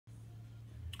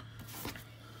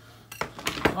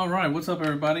All right, what's up,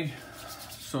 everybody?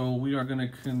 So we are going to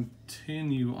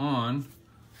continue on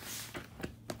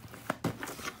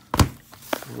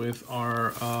with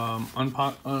our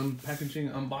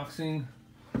unpackaging, unboxing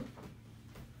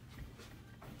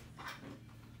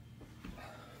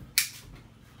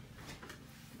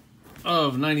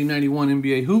of 1991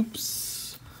 NBA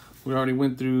hoops. We already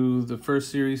went through the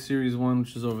first series, Series 1,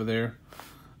 which is over there.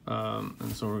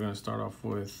 And so we're going to start off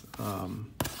with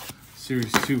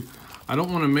Series 2. I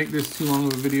don't want to make this too long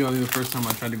of a video. I think the first time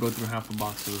I tried to go through half a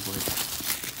box, it was like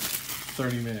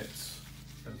 30 minutes.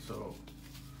 And so,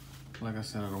 like I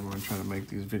said, I don't want to try to make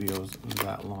these videos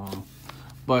that long.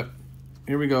 But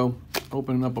here we go.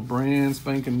 Opening up a brand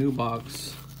spanking new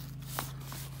box.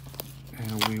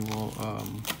 And we will... oh,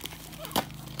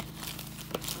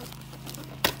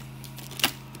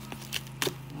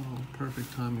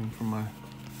 perfect timing for my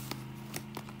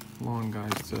lawn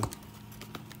guys to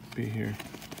be here.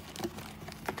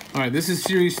 All right, this is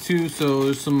Series 2, so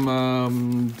there's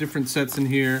some different sets in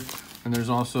here, and there's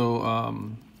also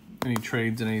any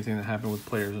trades and anything that happened with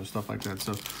players and stuff like that.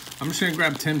 So I'm just gonna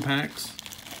grab 10 packs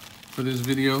for this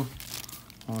video.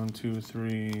 1, 2,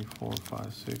 3, 4,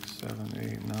 5, 6, 7,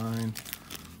 8, 9,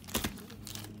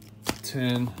 10,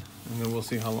 and then we'll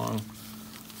see how long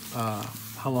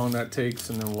that takes,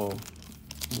 and then we'll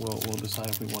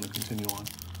decide if we want to continue on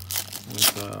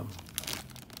with.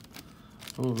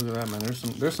 Oh, look at that, man!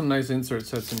 There's some nice insert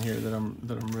sets in here that I'm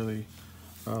really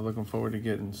looking forward to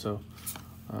getting. So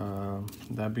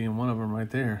that being one of them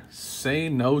right there. Say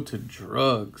no to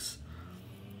drugs.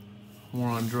 More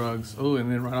on drugs. Oh, and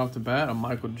then right off the bat, a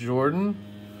Michael Jordan.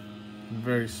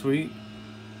 Very sweet.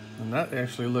 And that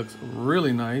actually looks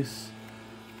really nice.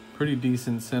 Pretty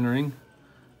decent centering.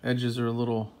 Edges are a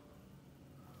little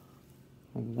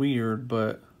weird,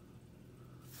 but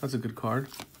that's a good card.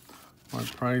 Mark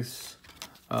Price.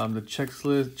 The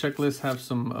checklist have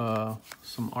some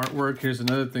artwork. Here's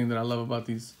another thing that I love about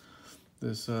this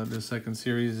second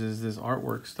series is this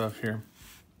artwork stuff here.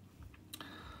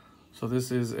 So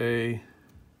this is a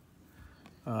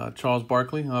Charles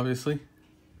Barkley, obviously.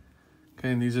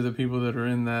 Okay, and these are the people that are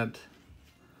in that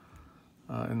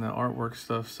artwork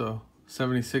stuff. So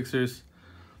 76ers,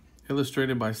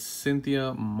 illustrated by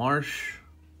Cynthia Marsh.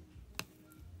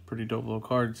 Pretty dope little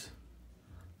cards.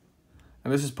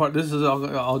 And this is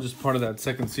all just part of that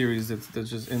second series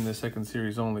that's just in the second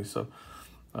series only. So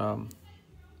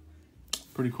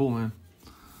pretty cool, man.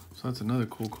 So that's another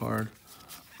cool card.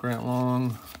 Grant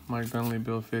Long, Mike Bentley,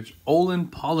 Bill Fitch, Olin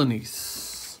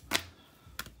Polynice. I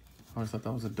always thought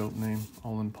that was a dope name,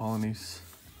 Olin Polynice.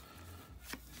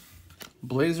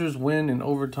 Blazers win in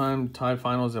overtime, tie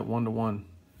finals at 1-1.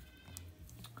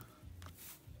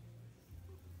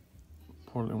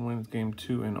 Portland wins game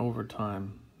 2 in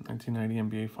overtime.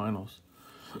 1990 NBA Finals.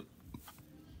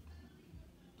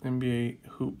 NBA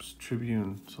Hoops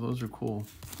Tribune. So those are cool.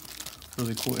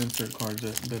 Really cool insert cards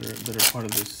that are part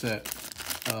of this set.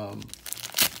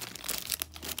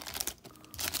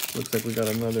 Looks like we got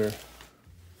another.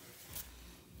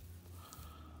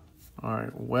 All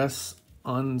right, Wes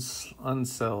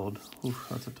Unseld. Oof,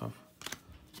 that's a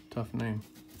tough name.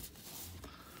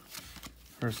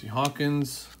 Hersey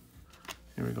Hawkins.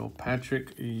 Here we go.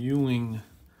 Patrick Ewing.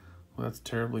 Well, that's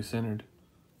terribly centered.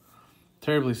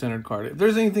 Terribly centered card. If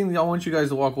there's anything that I want you guys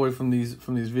to walk away from these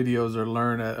videos or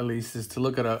learn at least is to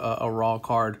look at a raw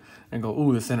card and go,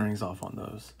 ooh, the centering's off on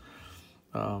those.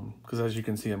 Because as you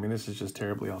can see, I mean, this is just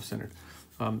terribly off centered.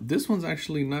 This one's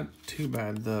actually not too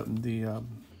bad. The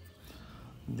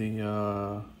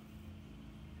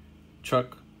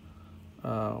Chuck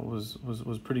was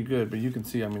pretty good, but you can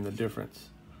see, I mean, the difference.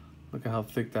 Look at how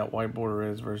thick that white border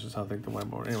is versus how thick the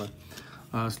white border. Anyway,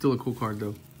 still a cool card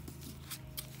though.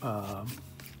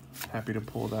 Happy to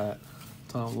pull that.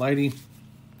 Tom Lighty,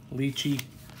 Leachy,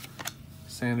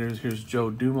 Sanders. Here's Joe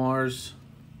Dumars.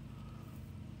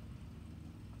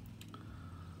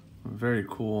 Very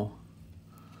cool.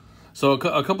 So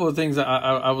a couple of things.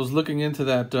 I was looking into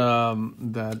that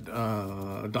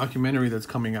documentary that's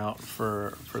coming out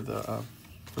for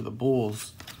the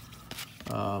Bulls.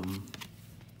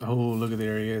 Oh, look at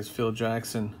there he is, Phil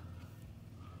Jackson.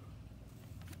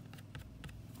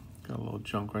 Got a little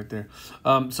junk right there.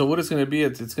 So what it's going to be,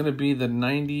 it's going to be the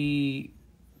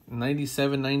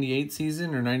 97-98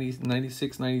 season or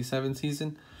 96-97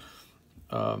 season.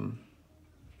 So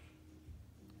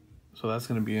that's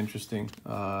going to be interesting.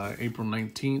 April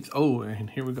 19th. Oh,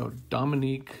 and here we go.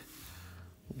 Dominique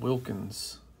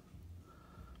Wilkins.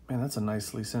 Man, that's a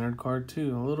nicely centered card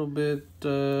too. A little bit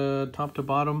top to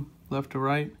bottom, left to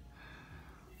right.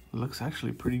 Looks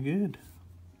actually pretty good.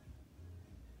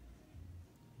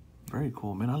 Very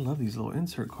cool, man. I love these little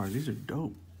insert cards. These are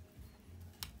dope.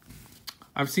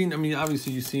 I've seen, I mean,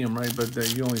 obviously you see them, right? But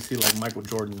you only see like Michael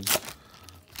Jordan's,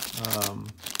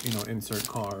 you know, insert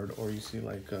card, or you see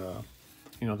like,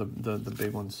 you know, the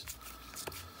big ones.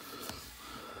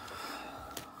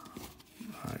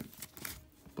 All right.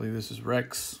 I believe this is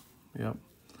Rex. Yep.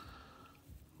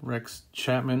 Rex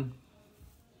Chapman.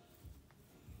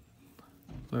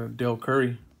 Dale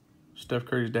Curry. Steph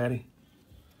Curry's daddy.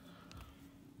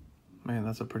 Man,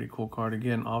 that's a pretty cool card.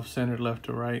 Again, off-centered left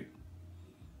to right.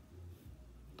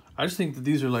 I just think that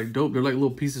these are like dope. They're like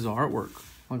little pieces of artwork.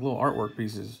 Like little artwork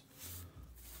pieces.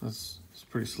 It's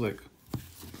pretty slick.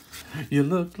 You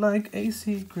look like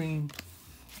AC Green.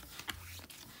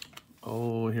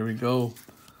 Oh, here we go.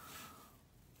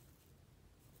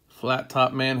 Flat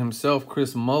top man himself,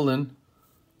 Chris Mullin.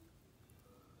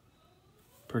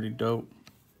 Pretty dope.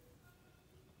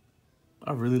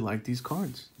 I really like these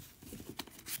cards.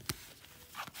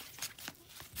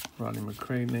 Rodney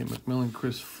McCray, Nate McMillan,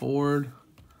 Chris Ford.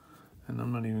 And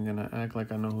I'm not even going to act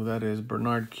like I know who that is.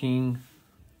 Bernard King.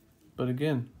 But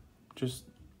again, just...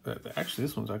 Actually,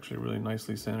 this one's actually really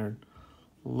nicely centered.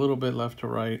 A little bit left to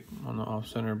right on the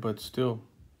off-center, but still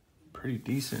pretty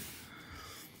decent.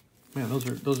 Man, those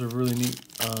are really neat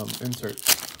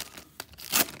inserts.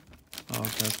 Oh,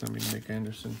 okay, that's going to be Nick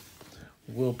Anderson.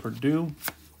 Will Perdue.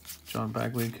 John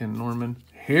Bagley, Ken Norman.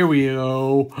 Here we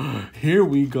go. Here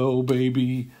we go,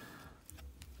 baby.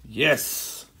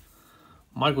 Yes.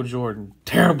 Michael Jordan.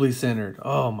 Terribly centered.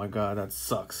 Oh, my God. That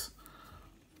sucks.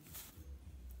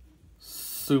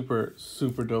 Super,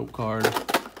 super dope card.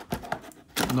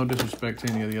 No disrespect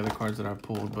to any of the other cards that I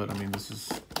pulled, but, I mean, this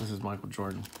is Michael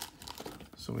Jordan.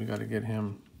 So we got to get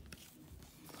him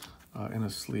in a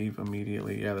sleeve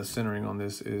immediately. Yeah, the centering on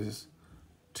this is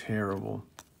terrible.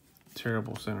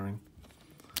 Terrible centering.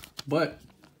 But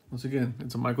once again,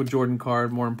 it's a Michael Jordan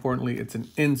card. More importantly, it's an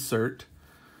insert.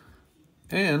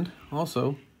 And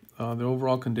also, the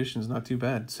overall condition is not too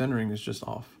bad. Centering is just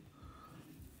off.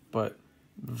 But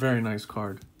very nice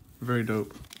card. Very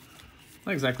dope.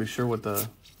 Not exactly sure what the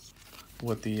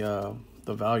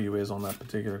value is on that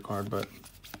particular card, but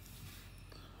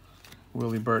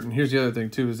Willie Burton. Here's the other thing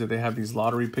too, is that they have these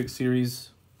lottery pick series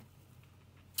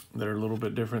that are a little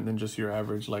bit different than just your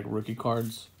average like rookie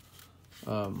cards.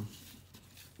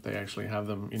 They actually have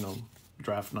them, you know,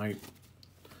 draft night.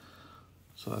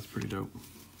 So that's pretty dope.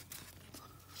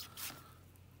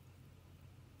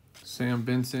 Sam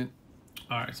Vincent.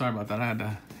 All right, sorry about that. I had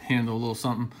to handle a little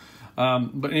something.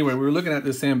 But anyway, we were looking at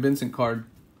this Sam Vincent card.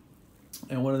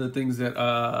 And one of the things that,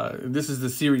 this is the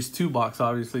Series 2 box,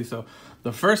 obviously. So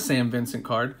the first Sam Vincent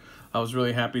card, I was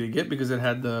really happy to get because it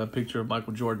had the picture of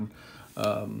Michael Jordan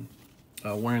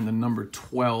wearing the number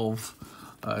 12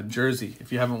 jersey.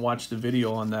 If you haven't watched the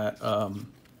video on that,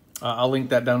 I'll link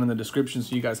that down in the description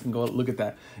so you guys can go look at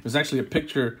that. It was actually a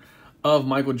picture of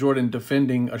Michael Jordan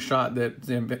defending a shot that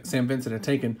Sam Vincent had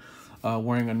taken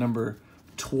wearing a number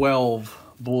 12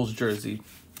 Bulls jersey.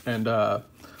 And I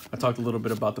talked a little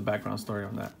bit about the background story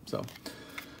on that. So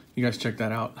you guys check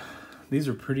that out. These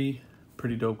are pretty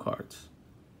dope cards.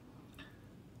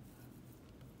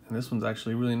 And this one's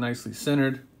actually really nicely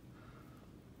centered.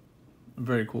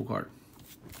 Very cool card.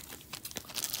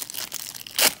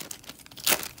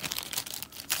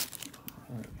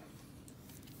 All right.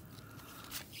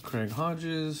 Craig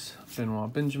Hodges,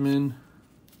 Benoit Benjamin,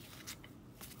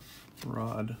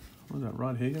 Rod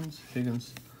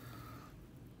Higgins?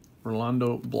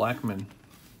 Rolando Blackman.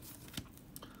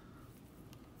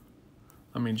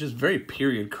 I mean, just very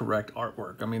period correct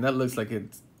artwork. I mean, that looks like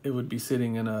it would be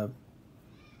sitting in a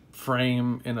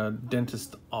frame in a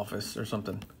dentist office or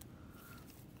something.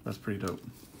 That's pretty dope.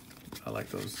 I like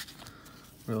those.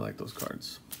 Really like those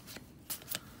cards.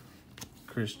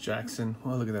 Chris Jackson.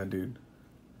 Oh, look at that dude.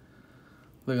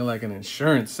 Looking like an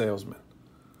insurance salesman.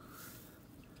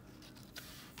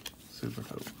 Super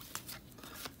dope.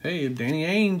 Hey, Danny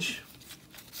Ainge.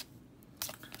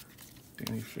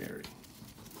 Danny Ferry.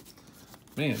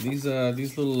 Man, these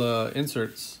little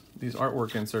inserts, these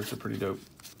artwork inserts are pretty dope.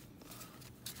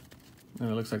 And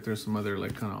it looks like there's some other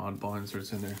like kind of oddball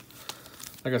inserts in there.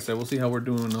 Like I said, we'll see how we're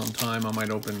doing on time. I might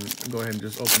go ahead and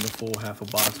just open the full half a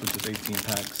box, which is 18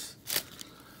 packs.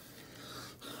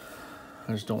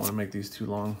 I just don't want to make these too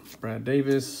long. Brad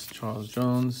Davis, Charles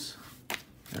Jones.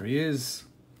 There he is.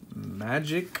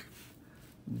 Magic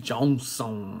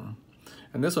Johnson.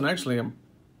 And this one actually I'm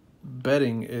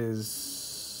betting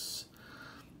is...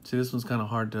 See, this one's kind of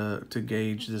hard to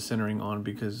gauge the centering on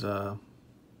because of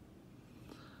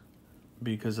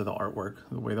the artwork.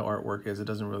 The way the artwork is, it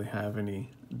doesn't really have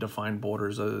any defined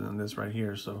borders other than this right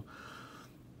here. So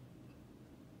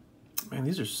Man,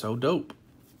 these are so dope.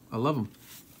 I love them.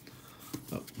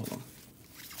 Oh, hold on.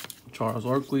 Charles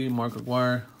Oakley, Mark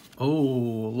Aguirre. Oh,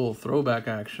 a little throwback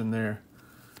action there.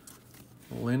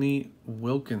 Lenny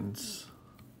Wilkins.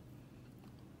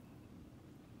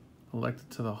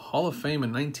 Elected to the Hall of Fame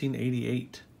in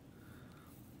 1988.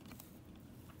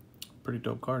 Pretty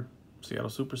dope card. Seattle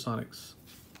Supersonics.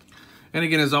 And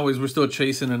again, as always, we're still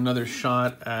chasing another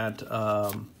shot at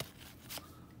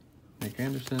Nick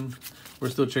Anderson. We're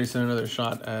still chasing another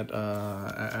shot at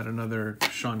another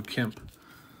Sean Kemp.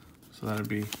 So that'd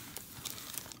be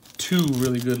two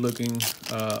really good looking,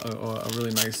 a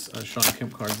really nice Sean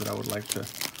Kemp cards that I would like to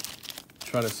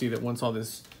try to see, that once all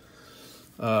this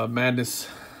madness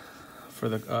for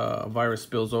the virus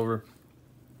spills over,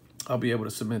 I'll be able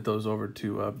to submit those over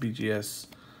to BGS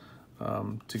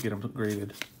to get them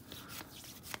graded.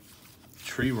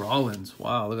 Tree Rollins.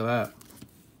 Wow, look at that.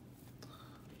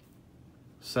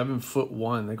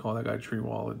 7'1". They call that guy Tree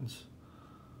Rollins.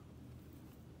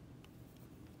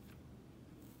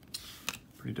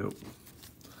 Pretty dope.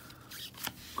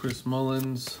 Chris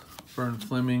Mullins, Vern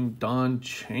Fleming, Don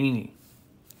Chaney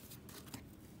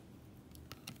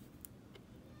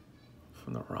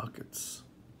from the Rockets.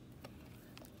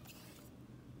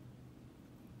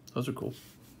 Those are cool.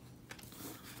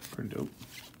 Pretty dope.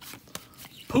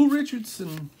 Pooh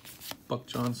Richardson, Buck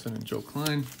Johnson, and Joe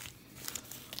Klein.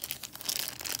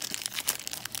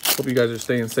 Hope you guys are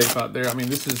staying safe out there. I mean,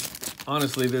 this is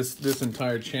honestly this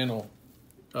entire channel.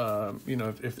 You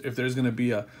know, if there's going to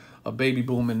be a baby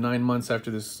boom in 9 months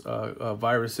after this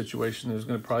virus situation, there's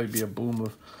going to probably be a boom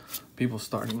of people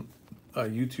starting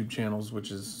YouTube channels,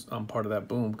 which is I'm part of that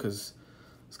boom because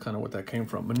it's kind of what that came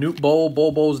from. Manute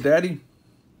Bo's daddy,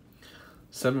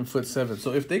 7'7".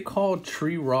 So if they called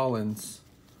Tree Rollins,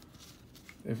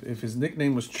 if his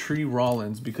nickname was Tree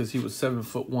Rollins because he was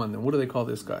 7'1", then what do they call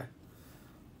this guy?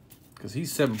 Because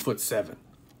he's 7'7".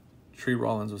 Tree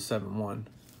Rollins was 7'1".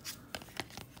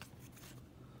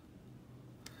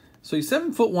 So he's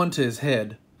 7'1" to his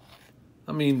head.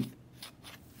 I mean,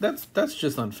 that's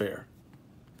just unfair,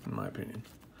 in my opinion.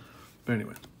 But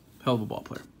anyway, hell of a ball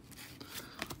player.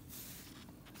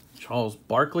 Charles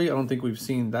Barkley. I don't think we've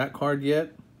seen that card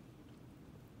yet.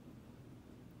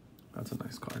 That's a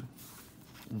nice card.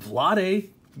 Vlade,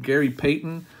 Gary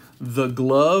Payton, the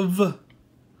glove.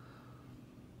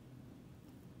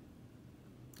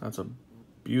 That's a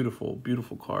beautiful,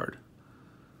 beautiful card.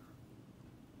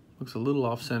 Looks a little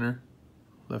off center,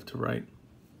 left to right.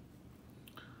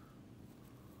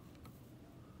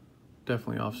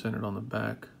 Definitely off centered on the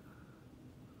back,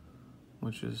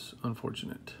 which is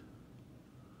unfortunate.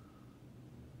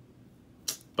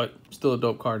 But still a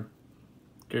dope card.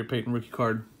 Gary Payton rookie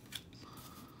card.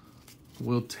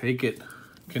 We'll take it.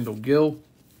 Kendall Gill.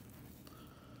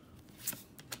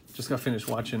 Just got finished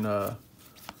watching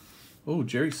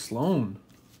Jerry Sloan.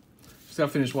 Just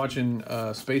got finished watching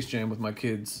Space Jam with my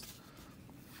kids.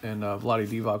 And Vlade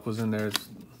Divac was in there. It's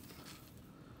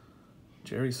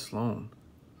Jerry Sloan.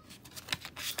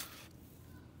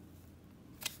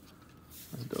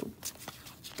 That's dope.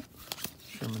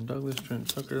 Sherman Douglas, Trent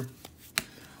Tucker.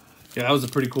 Yeah, that was a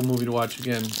pretty cool movie to watch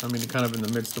again. I mean, kind of in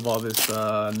the midst of all this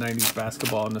 90s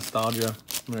basketball nostalgia,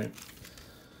 right?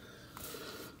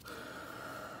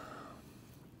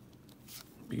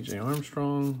 B.J.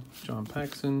 Armstrong, John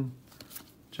Paxson,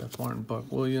 Jeff Martin,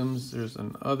 Buck Williams. There's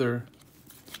another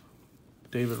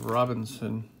David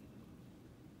Robinson.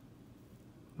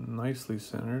 Nicely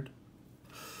centered.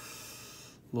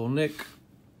 Little Nick.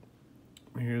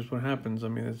 Here's what happens. I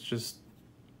mean, it's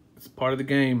part of the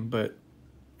game, but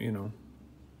you know,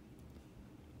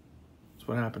 that's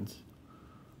what happens.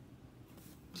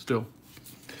 Still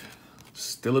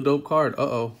a dope card.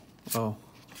 Oh,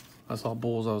 I saw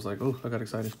Bulls. I was like, oh, I got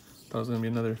excited. Thought it was gonna be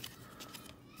another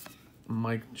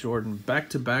Mike Jordan.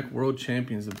 Back-to-back world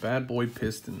champions, the Bad Boy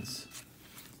Pistons.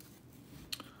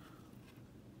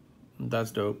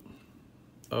 That's dope.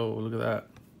 Oh, look at that.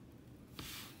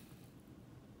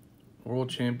 World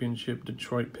Championship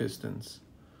Detroit Pistons.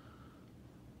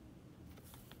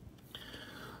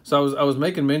 So I was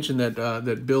making mention that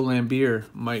that Bill Laimbeer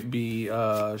might be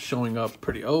showing up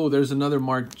pretty. Oh, there's another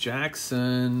Mark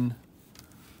Jackson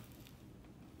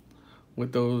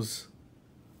with those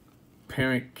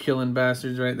parent killing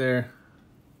bastards right there.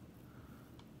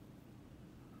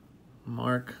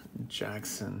 Mark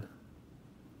Jackson.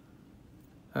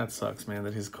 That sucks, man,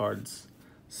 that his card's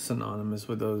synonymous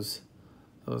with those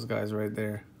guys right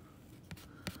there.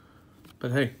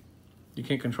 But hey, you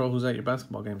can't control who's at your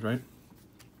basketball games, right?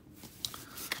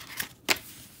 I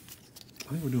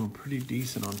think we're doing pretty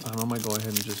decent on time. I might go ahead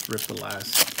and just rip the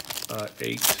last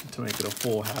 8 to make it a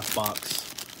full half box.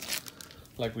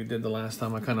 like we did the last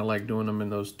time. I kind of like doing them in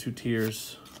those 2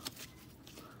 tiers.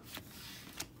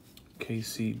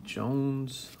 Casey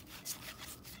Jones,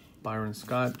 Byron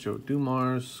Scott, Joe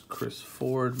Dumars, Chris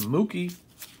Ford, Mookie,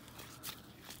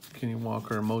 Kenny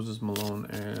Walker, Moses Malone,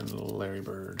 and Larry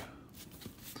Bird.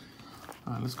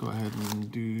 All right, let's go ahead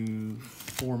and do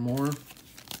 4 more.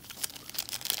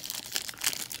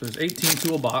 So there's 18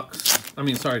 to a box. I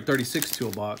mean, sorry, 36 to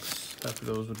a box. After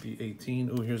those would be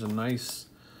 18. Oh, here's a nice,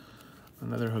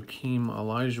 another Hakeem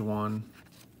Olajuwon.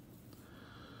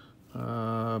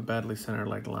 Badly centered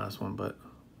like the last one, but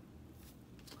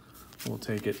we'll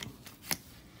take it.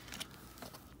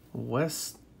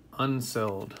 Wes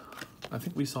Unseld. I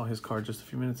think we saw his card just a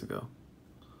few minutes ago.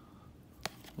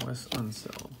 Wes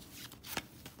Unseld.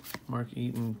 Mark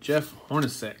Eaton. Jeff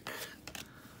Hornacek.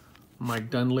 Mike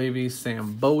Dunleavy.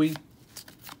 Sam Bowie.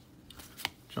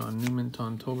 John Newman.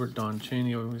 Tom Tolbert. Don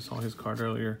Chaney. We saw his card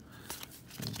earlier.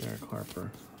 And Derek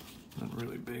Harper. Not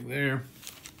really big there.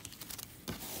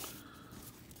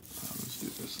 Let's do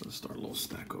this. Let's start a little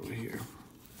stack over here.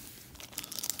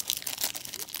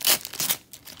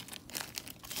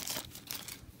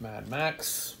 Mad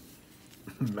Max.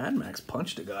 Mad Max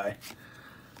punched a guy.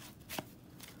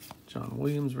 John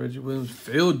Williams, Reggie Williams,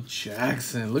 Phil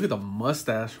Jackson. Look at the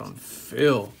mustache on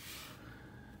Phil.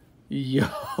 Yo.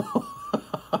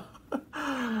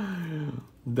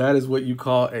 That is what you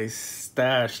call a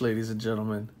stash, ladies and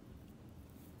gentlemen.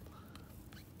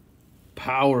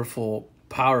 Powerful,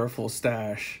 powerful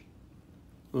stash.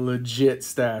 Legit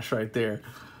stash right there.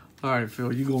 All right,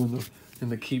 Phil, you go in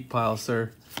the keep pile,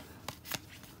 sir.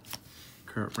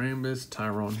 Kurt Rambis,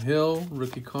 Tyrone Hill,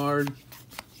 rookie card.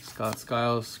 Scott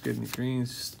Skiles, Skidney Green,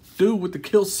 Stu with the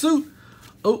kill suit.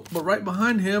 Oh, but right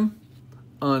behind him,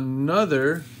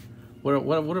 another.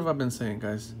 What have I been saying,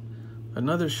 guys?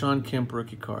 Another Sean Kemp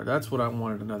rookie card. That's what I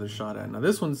wanted another shot at. Now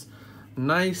this one's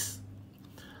nice,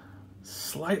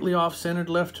 slightly off-centered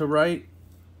left to right.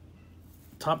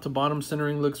 Top to bottom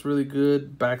centering looks really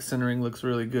good. Back centering looks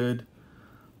really good.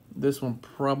 This one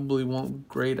probably won't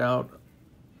grade out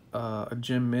a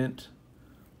gem mint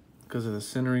because of the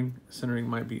centering. Centering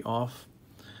might be off.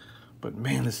 But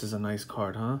man, this is a nice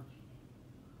card, huh?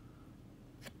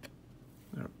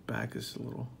 Their back is a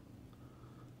little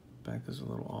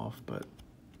off, but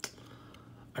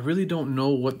I really don't know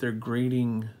what their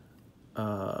grading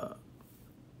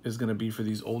is going to be for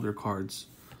these older cards.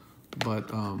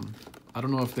 But I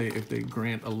don't know if they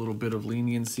grant a little bit of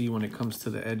leniency when it comes to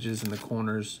the edges and the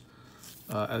corners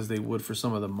as they would for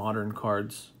some of the modern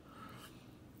cards.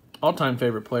 All-time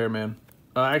favorite player, man.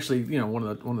 Actually, you know, one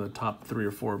of the top 3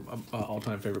 or 4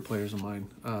 all-time favorite players of mine.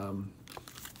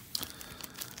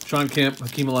 Sean Kemp,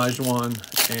 Hakeem Olajuwon,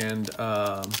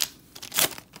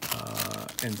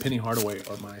 and Penny Hardaway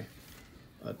are my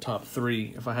top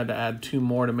 3. If I had to add 2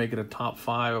 more to make it a top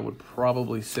 5, I would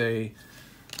probably say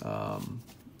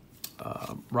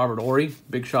Robert Horry,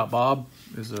 Big Shot Bob,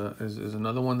 is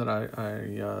another one that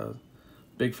I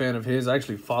big fan of his. I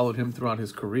actually followed him throughout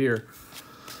his career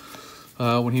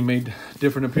when he made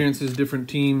different appearances, different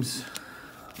teams.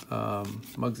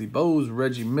 Muggsy Bogues,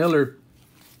 Reggie Miller.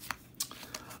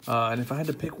 And if I had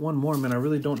to pick one more, man, I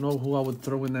really don't know who I would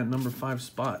throw in that number 5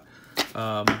 spot.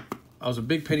 I was a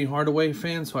big Penny Hardaway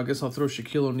fan, so I guess I'll throw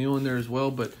Shaquille O'Neal in there as well.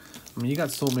 But I mean, you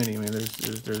got so many. I mean,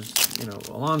 there's you know,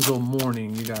 Alonzo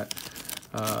Mourning. You got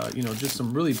you know, just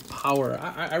some really power.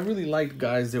 I really liked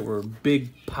guys that were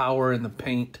big power in the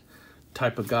paint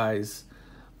type of guys.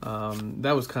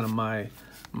 That was kind of my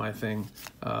thing.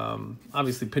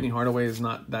 Obviously, Penny Hardaway is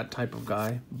not that type of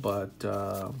guy, but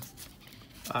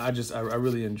I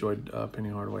really enjoyed Penny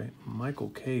Hardaway. Michael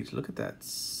Cage, look at that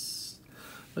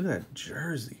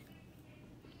jersey,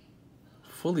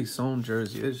 fully sewn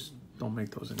jersey. They just don't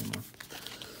make those anymore.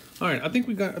 All right, I think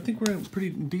we're in pretty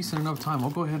decent enough time. I'll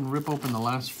go ahead and rip open the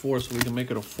last 4 so we can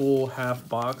make it a full half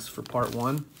box for part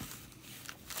 1.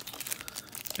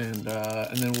 And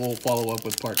then we'll follow up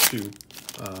with part 2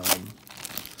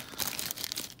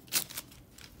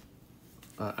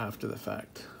 after the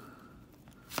fact.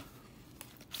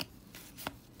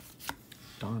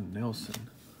 Don Nelson,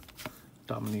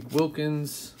 Dominique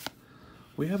Wilkins.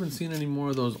 We haven't seen any more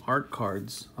of those art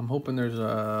cards. I'm hoping there's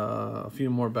a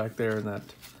few more back there in that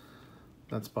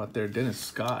spot there. Dennis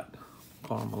Scott,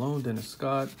 Karl Malone, Dennis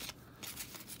Scott,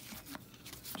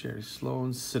 Jerry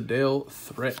Sloan, Sedale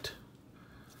Threat,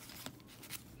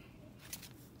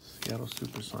 Seattle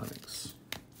Supersonics.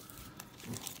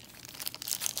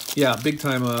 Yeah, big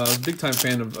time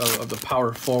fan of the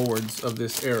power forwards of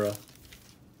this era.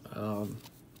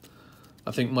 I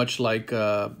think much like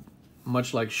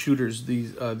shooters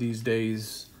these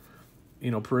days,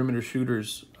 you know, perimeter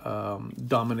shooters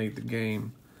dominate the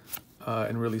game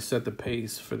and really set the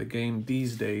pace for the game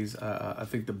these days. I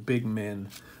think the big men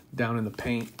down in the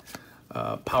paint,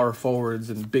 power forwards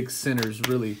and big centers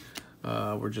really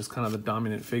were just kind of the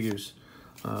dominant figures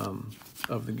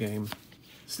of the game.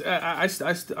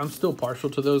 I'm still partial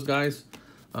to those guys.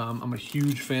 I'm a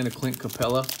huge fan of Clint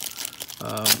Capella.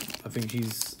 I think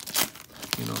he's,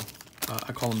 you know,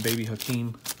 I call him Baby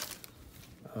Hakeem.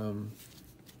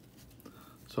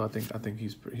 So I think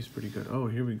he's pretty good. Oh,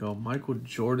 here we go. Michael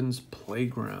Jordan's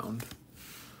Playground.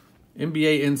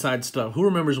 NBA Inside Stuff. Who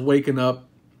remembers waking up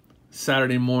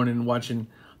Saturday morning watching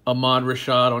Ahmad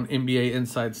Rashad on NBA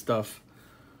Inside Stuff?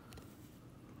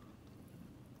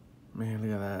 Man,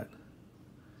 look at that.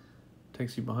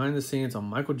 Takes you behind the scenes on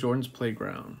Michael Jordan's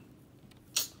Playground.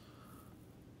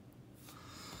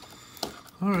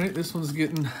 All right, this one's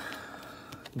getting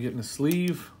a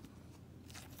sleeve.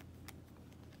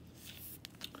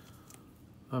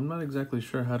 I'm not exactly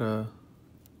sure how to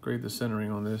grade the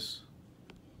centering on this,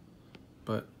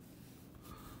 but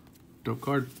dope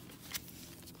card.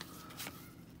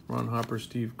 Ron Harper,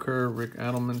 Steve Kerr, Rick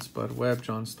Adelman, Spud Webb,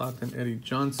 John Stockton, Eddie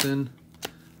Johnson.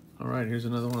 All right, here's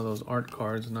another one of those art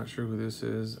cards. Not sure who this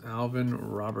is. Alvin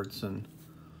Robertson.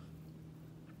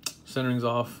 Centering's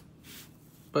off,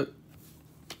 but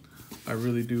I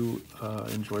really do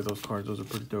enjoy those cards. Those are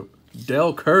pretty dope.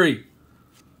 Del Curry.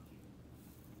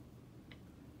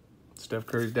 Steph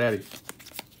Curry's daddy.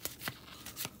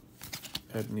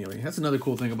 Ed Neely. That's another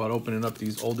cool thing about opening up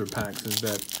these older packs is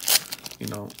that, you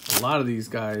know, a lot of these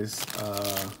guys,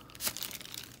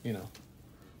 you know,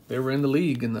 they were in the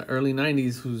league in the early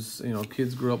 90s whose, you know,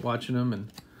 kids grew up watching them.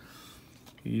 And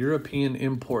European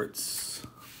imports.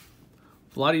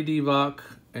 Vlade Divac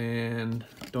and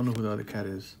don't know who the other cat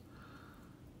is.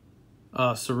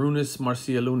 Sarunas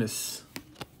Marcialunas.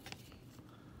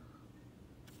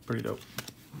 Pretty dope.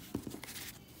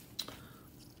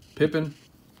 Pippen,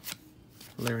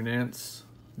 Larry Nance,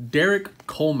 Derek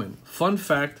Coleman. Fun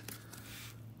fact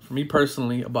for me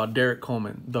personally about Derek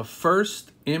Coleman. The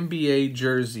first NBA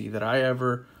jersey that I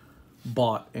ever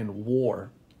bought and wore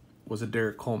was a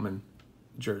Derek Coleman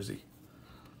jersey.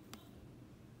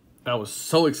 I was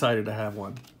so excited to have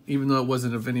one. Even though it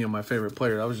wasn't of any of my favorite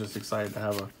players, I was just excited to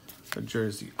have a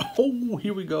jersey. Oh,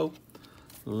 here we go.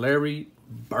 Larry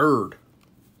Bird.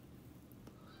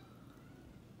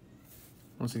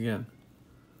 Once again,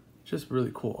 just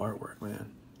really cool artwork,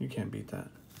 man. You can't beat that.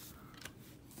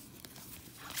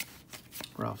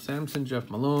 Ralph Sampson,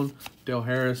 Jeff Malone, Dale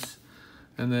Harris,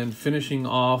 and then finishing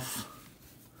off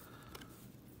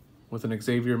with an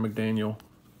Xavier McDaniel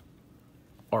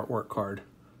artwork card.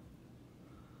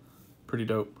 Pretty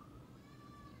dope.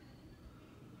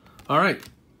 All right,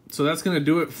 so that's going to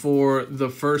do it for the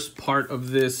first part of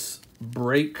this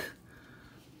break.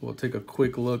 We'll take a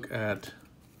quick look at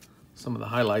some of the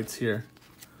highlights here.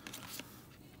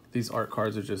 These art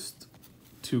cards are just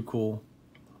too cool.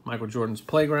 Michael Jordan's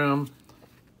Playground.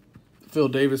 Phil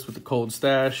Davis with the Cold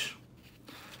Stash.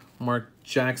 Mark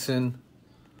Jackson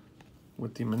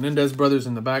with the Menendez brothers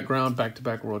in the background.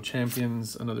 Back-to-back world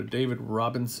champions. Another David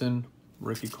Robinson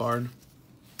rookie card.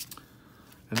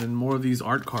 And then more of these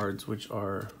art cards, which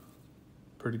are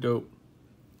pretty dope.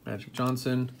 Magic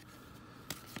Johnson.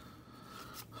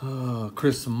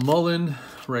 Chris Mullin,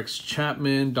 Rex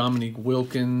Chapman, Dominique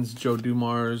Wilkins, Joe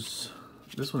Dumars.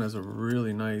 This one has a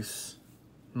really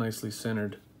nicely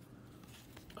centered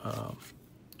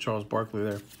Charles Barkley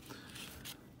there.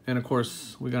 And of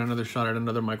course, we got another shot at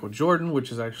another Michael Jordan,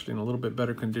 which is actually in a little bit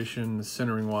better condition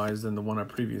centering-wise than the one I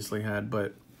previously had,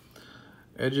 but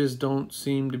edges don't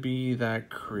seem to be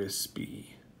that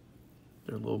crispy.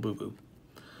 They're a little boo-boo.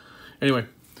 Anyway,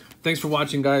 thanks for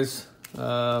watching, guys.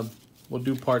 We'll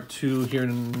do part 2 here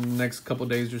in the next couple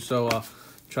days or so. I'll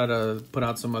try to put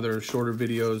out some other shorter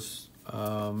videos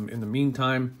in the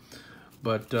meantime.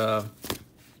 But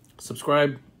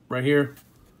subscribe right here.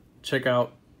 Check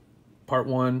out part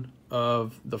 1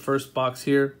 of the first box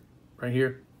here, right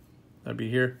here. That'd be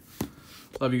here.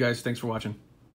 Love you guys. Thanks for watching.